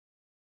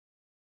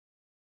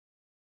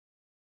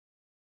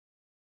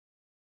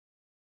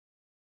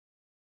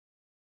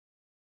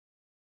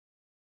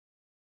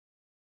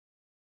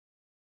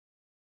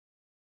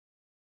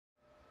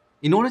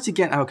In order to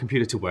get our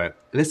computer to work,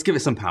 let's give it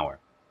some power.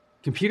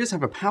 Computers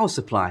have a power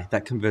supply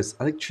that converts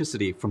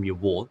electricity from your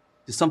wall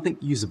to something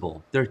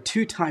usable. There are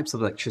two types of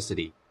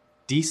electricity: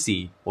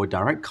 DC or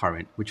direct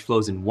current, which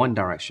flows in one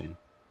direction,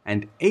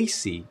 and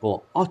AC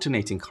or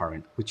alternating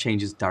current, which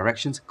changes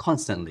directions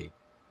constantly.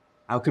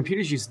 Our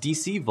computers use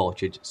DC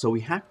voltage, so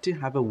we have to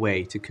have a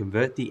way to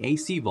convert the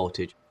AC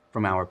voltage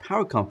from our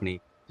power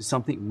company to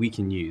something we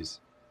can use.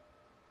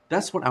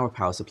 That's what our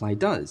power supply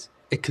does.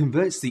 It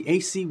converts the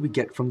AC we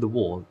get from the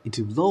wall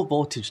into low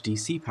voltage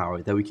DC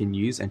power that we can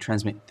use and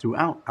transmit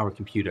throughout our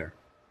computer.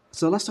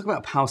 So let's talk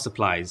about power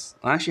supplies.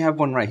 I actually have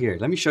one right here.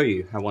 Let me show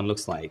you how one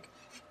looks like.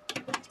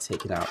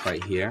 Take it out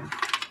right here.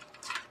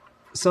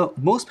 So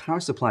most power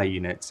supply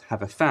units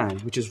have a fan,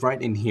 which is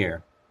right in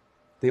here.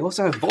 They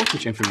also have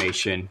voltage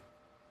information,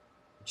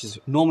 which is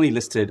normally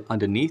listed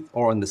underneath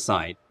or on the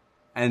side,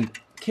 and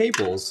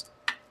cables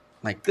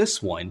like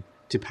this one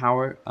to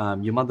power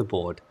your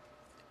motherboard,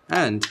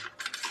 and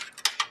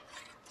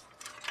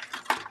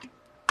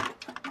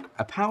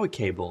a power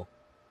cable.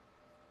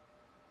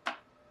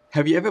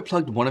 Have you ever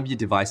plugged one of your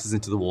devices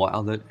into the wall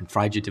outlet and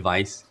fried your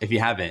device? If you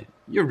haven't,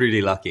 you're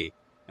really lucky.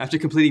 After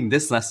completing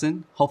this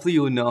lesson, hopefully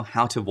you'll know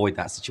how to avoid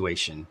that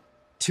situation.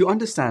 To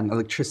understand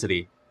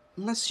electricity,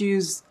 let's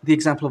use the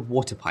example of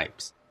water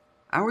pipes.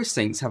 Our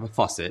sinks have a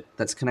faucet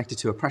that's connected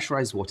to a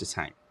pressurized water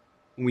tank.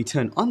 When we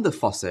turn on the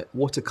faucet,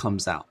 water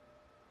comes out.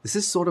 This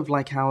is sort of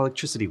like how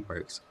electricity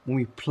works. When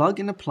we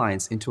plug an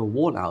appliance into a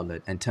wall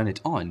outlet and turn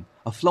it on,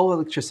 a flow of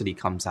electricity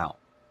comes out.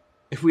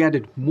 If we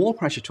added more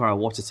pressure to our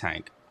water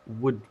tank,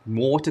 would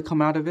more water come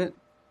out of it?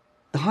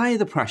 The higher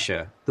the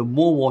pressure, the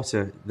more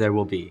water there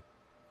will be.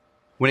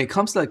 When it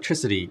comes to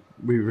electricity,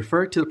 we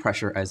refer to the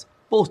pressure as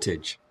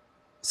voltage.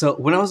 So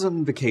when I was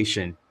on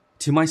vacation,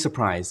 to my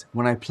surprise,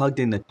 when I plugged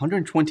in the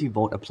 120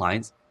 volt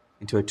appliance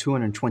into a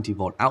 220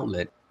 volt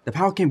outlet, the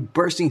power came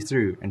bursting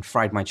through and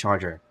fried my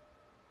charger.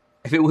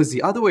 If it was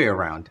the other way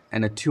around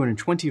and a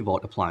 220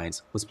 volt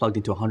appliance was plugged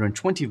into a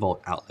 120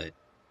 volt outlet,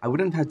 I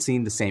wouldn't have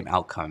seen the same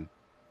outcome.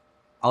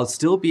 I'll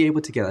still be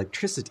able to get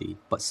electricity,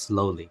 but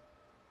slowly.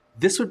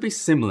 This would be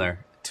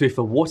similar to if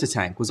a water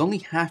tank was only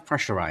half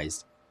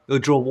pressurized. It'll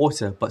draw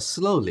water, but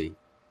slowly.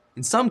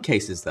 In some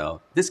cases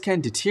though, this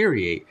can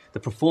deteriorate the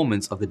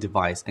performance of the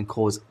device and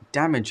cause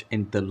damage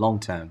in the long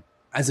term.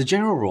 As a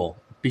general rule,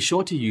 be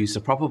sure to use the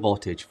proper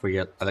voltage for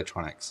your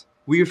electronics.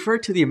 We refer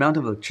to the amount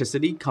of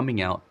electricity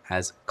coming out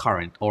as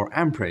current or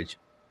amperage,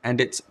 and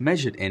it's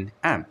measured in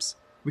amps.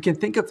 We can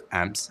think of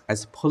amps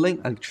as pulling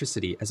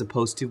electricity as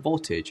opposed to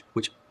voltage,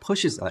 which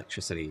pushes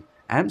electricity.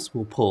 Amps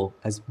will pull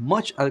as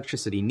much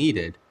electricity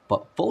needed,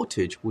 but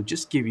voltage will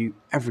just give you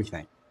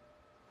everything.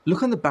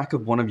 Look on the back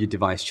of one of your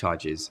device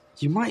chargers.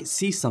 You might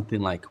see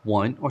something like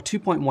 1 or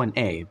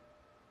 2.1A.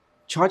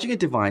 Charging a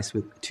device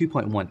with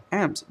 2.1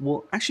 amps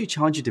will actually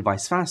charge your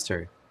device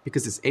faster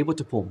because it's able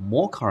to pull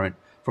more current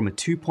from a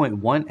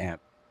 2.1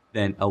 amp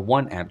than a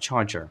 1 amp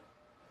charger.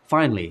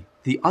 Finally,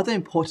 the other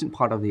important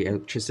part of the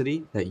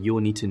electricity that you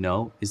will need to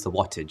know is the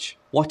wattage.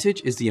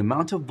 Wattage is the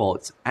amount of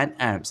volts and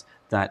amps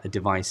that a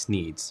device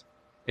needs.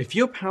 If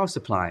your power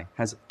supply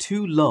has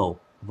too low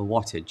of a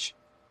wattage,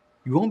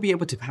 you won't be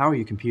able to power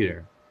your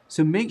computer,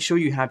 so make sure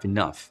you have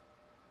enough.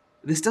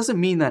 This doesn't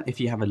mean that if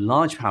you have a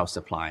large power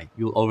supply,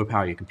 you'll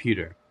overpower your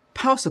computer.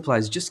 Power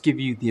supplies just give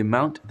you the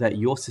amount that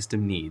your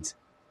system needs.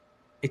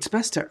 It's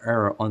best to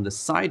err on the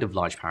side of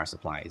large power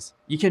supplies.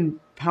 You can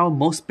power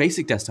most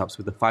basic desktops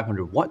with a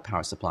 500 watt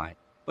power supply,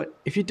 but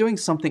if you're doing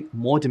something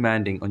more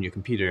demanding on your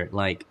computer,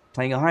 like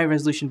playing a high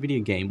resolution video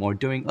game or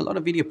doing a lot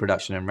of video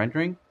production and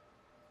rendering,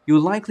 you'll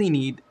likely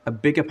need a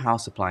bigger power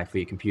supply for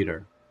your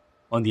computer.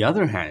 On the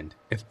other hand,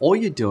 if all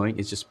you're doing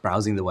is just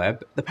browsing the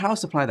web, the power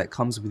supply that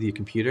comes with your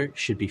computer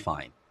should be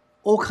fine.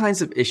 All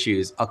kinds of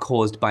issues are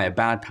caused by a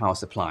bad power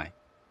supply.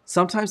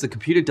 Sometimes the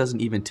computer doesn't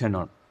even turn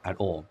on at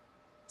all.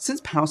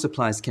 Since power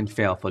supplies can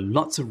fail for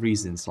lots of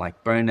reasons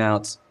like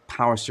burnouts,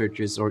 power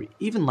surges, or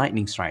even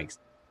lightning strikes,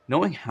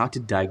 knowing how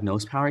to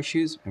diagnose power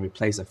issues and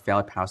replace a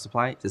failed power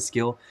supply is a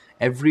skill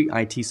every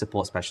IT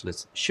support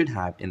specialist should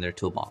have in their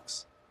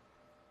toolbox.